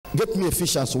Get me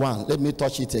Ephesians 1. Let me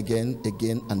touch it again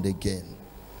and again.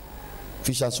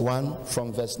 Ephesians 1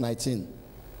 from verse 19.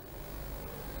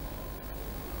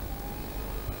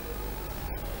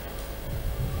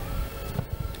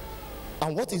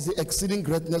 And what is the exceeding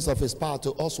greatness of his power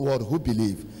to us who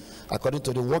believe, according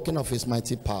to the working of his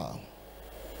mighty power?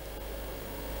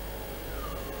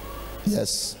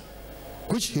 Yes.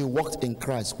 Which he worked in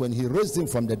Christ when he raised him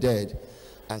from the dead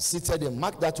and seated him.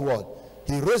 Mark that word.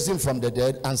 He raised him from the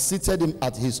dead and seated him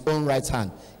at his own right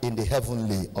hand in the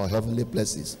heavenly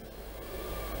places,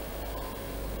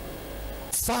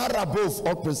 far above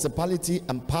all principality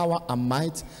and power and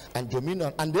might and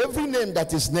dominion and every name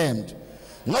that is named,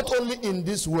 not only in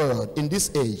this world, in this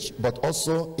age, but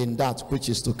also in that which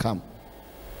is to come.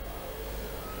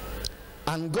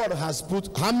 And God has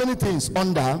put how many things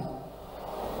under?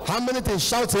 How many things?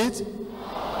 Shout it.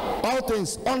 All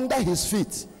things under his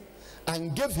feet,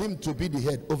 and gave him to be the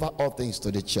head over all things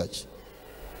to the church,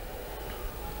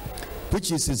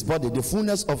 which is his body, the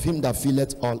fullness of him that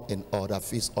filleth all in all, that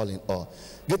fills all in all.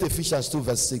 Get Ephesians 2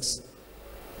 verse 6.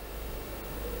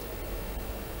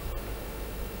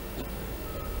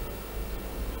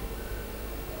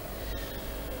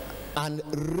 And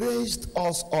raised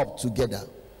us up together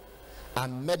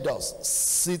and made us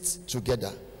sit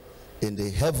together in the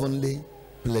heavenly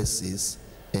places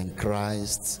in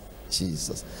Christ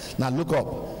Jesus. Now look up.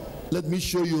 Let me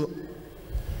show you.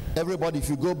 Everybody, if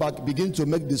you go back, begin to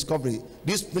make discovery.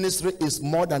 This ministry is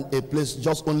more than a place,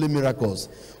 just only miracles.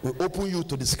 We open you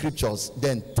to the scriptures,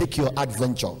 then take your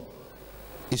adventure.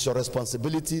 It's your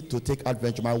responsibility to take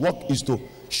adventure. My work is to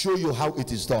show you how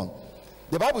it is done.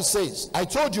 The Bible says, I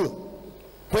told you,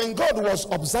 when God was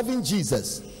observing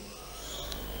Jesus,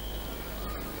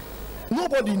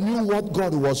 nobody knew what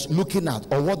God was looking at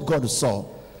or what God saw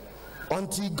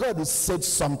until God said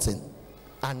something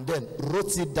and then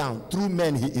wrote it down through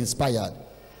men he inspired.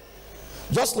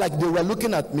 Just like they were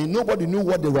looking at me, nobody knew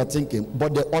what they were thinking,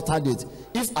 but they uttered it.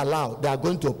 If allowed, they are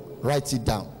going to write it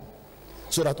down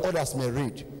so that others may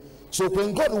read. So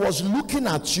when God was looking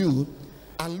at you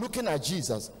and looking at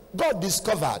Jesus, God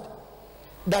discovered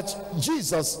that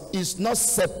Jesus is not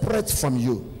separate from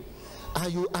you,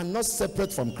 and you are not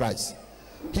separate from Christ.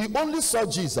 He only saw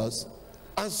Jesus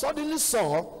and suddenly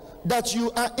saw that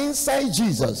you are inside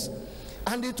Jesus.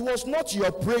 And it was not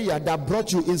your prayer that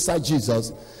brought you inside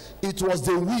Jesus. It was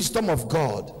the wisdom of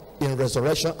God in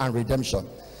resurrection and redemption.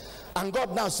 And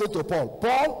God now said to Paul,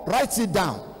 Paul, write it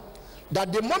down,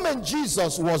 that the moment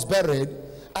Jesus was buried,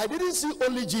 I didn't see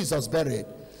only Jesus buried.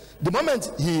 The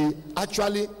moment he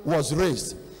actually was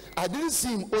raised, I didn't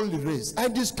see him only raised. I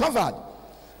discovered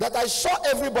that I saw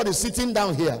everybody sitting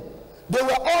down here. They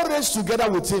were all raised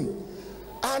together with him.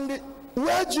 And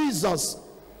where Jesus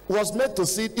was made to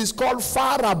sit is called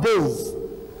far above.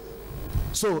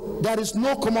 So there is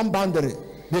no common boundary,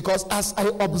 because as I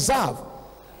observe,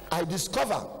 I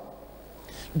discover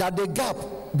that the gap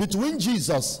between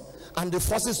Jesus and the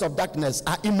forces of darkness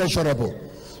are immeasurable.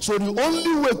 So the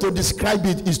only way to describe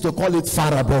it is to call it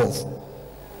far above,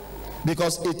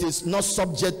 because it is not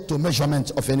subject to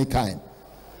measurement of any kind.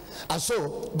 And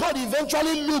so God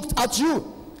eventually looked at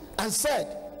you and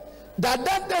said that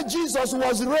that day Jesus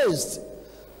was raised,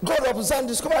 God observed and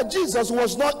discovered Jesus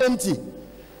was not empty.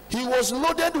 He was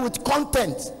loaded with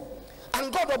content.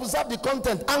 And God observed the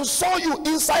content and saw you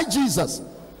inside Jesus.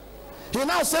 He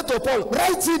now said to Paul,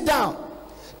 write it down.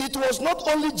 It was not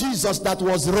only Jesus that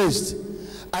was raised.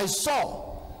 I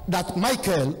saw that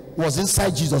Michael was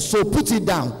inside Jesus. So put it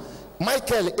down.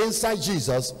 Michael inside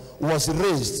Jesus was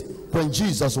raised when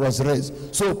Jesus was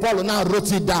raised. So Paul now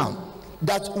wrote it down,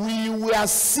 that we were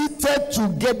seated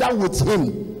together with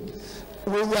him.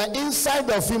 We were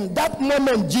inside of him that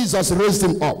moment Jesus raised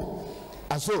him up.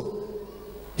 And so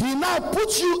he now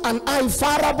puts you and I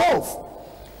far above.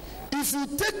 If you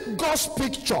take God's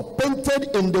picture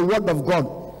painted in the word of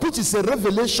God, which is a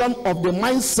revelation of the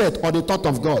mindset or the thought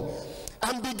of God,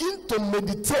 and begin to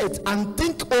meditate and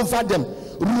think over them,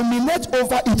 ruminate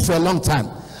over it for a long time,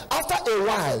 after a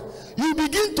while you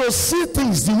begin to see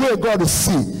things the way God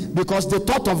sees, because the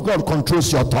thought of God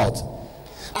controls your thought.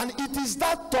 And it is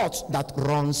that thought that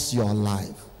runs your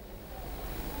life.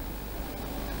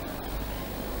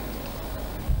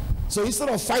 So instead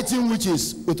of fighting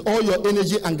witches with all your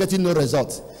energy and getting no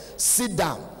results, sit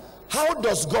down. How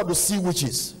does God see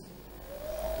witches?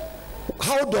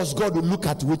 How does God look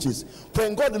at witches?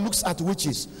 When God looks at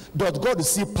witches, does God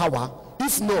see power?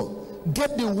 If no,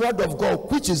 get the word of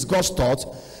God, which is God's thought,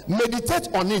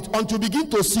 meditate on it until you begin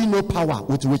to see no power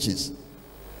with witches.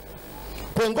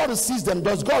 When God sees them,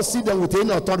 does God see them with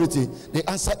any authority? The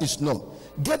answer is no.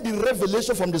 Get the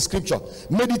revelation from the scripture.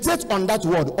 Meditate on that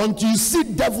word until you see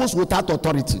devils without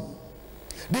authority.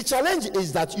 The challenge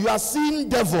is that you are seeing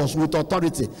devils with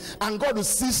authority, and God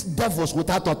sees devils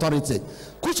without authority,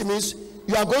 which means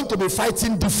you are going to be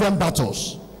fighting different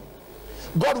battles.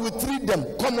 God will treat them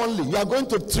commonly, you are going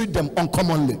to treat them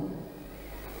uncommonly.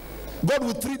 God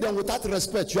will treat them without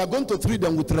respect, you are going to treat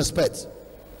them with respect.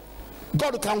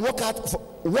 God can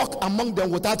walk among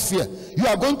them without fear, you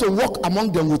are going to walk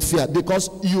among them with fear, because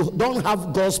you don't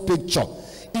have God's picture.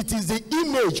 It is the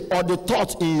image or the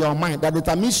thought in your mind that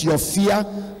determines your fear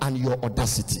and your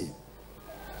audacity.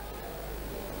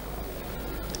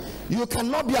 You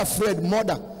cannot be afraid more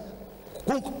than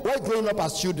while growing up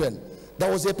as children.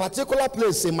 There was a particular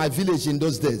place in my village in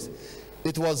those days.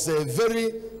 It was a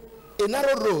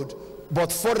narrow road,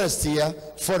 but forest here,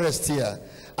 forest here.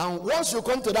 And once you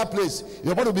come to that place,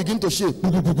 your body will begin to shake.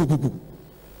 Am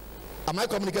I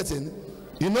communicating?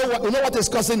 You know what is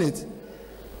causing it?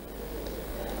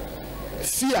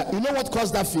 Fear. You know what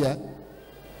caused that fear?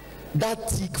 That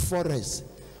thick forest.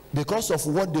 Because of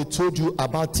what they told you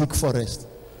about thick forest.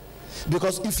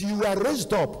 Because if you were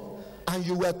raised up and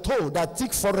you were told that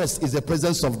thick forest is the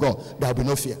presence of God, there will be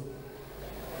no fear.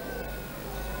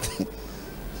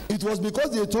 It was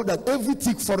because they told that every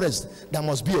thick forest there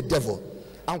must be a devil,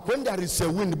 and when there is a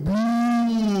wind,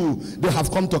 they have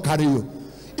come to carry you.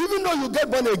 Even though you get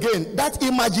born again, that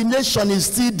imagination is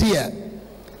still there.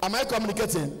 Am I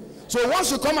communicating? So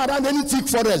once you come around any thick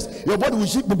forest, your body will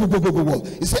shake.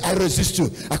 You say, I resist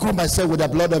you. I cover myself with the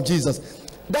blood of Jesus.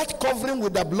 That covering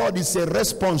with the blood is a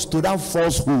response to that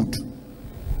falsehood.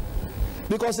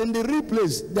 Because in the real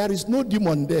place, there is no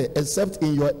demon there except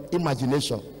in your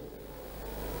imagination.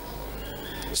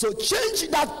 So change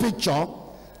that picture,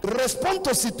 respond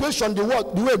to situation the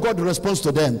way God responds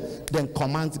to them, then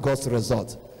command God's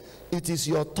result. It is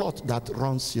your thought that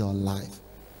runs your life.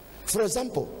 For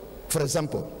example,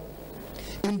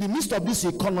 in the midst of these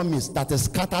economies that is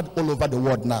scattered all over the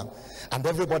world now, and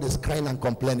everybody is crying and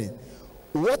complaining,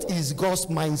 what is God's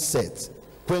mindset?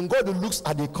 When God looks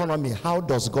at the economy, how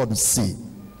does God see?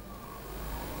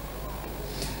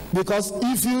 Because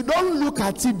if you don't look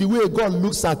at it the way God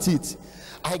looks at it,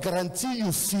 I guarantee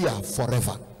you fear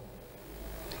forever.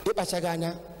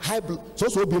 High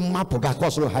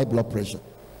blood pressure.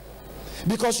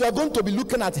 Because you are going to be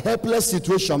looking at helpless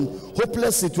situation,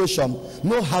 hopeless situation,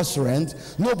 no house rent,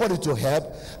 nobody to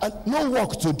help, and no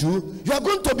work to do. You are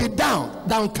going to be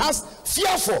downcast,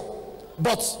 fearful.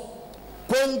 But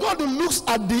when God looks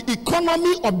at the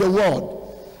economy of the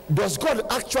world, does God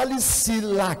actually see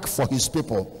lack for his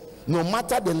people, no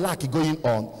matter the lack going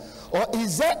on? Or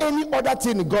is there any other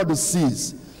thing God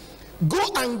sees? Go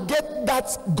and get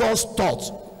that God's thought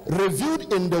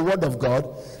revealed in the word of God.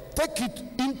 Take it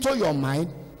into your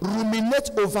mind, ruminate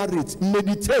over it,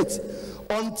 meditate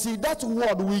until that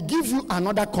word will give you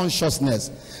another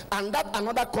consciousness, and that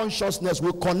another consciousness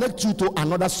will connect you to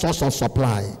another source of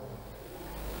supply.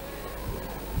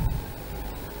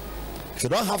 If you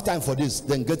don't have time for this,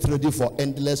 then get ready for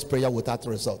endless prayer without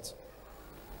result.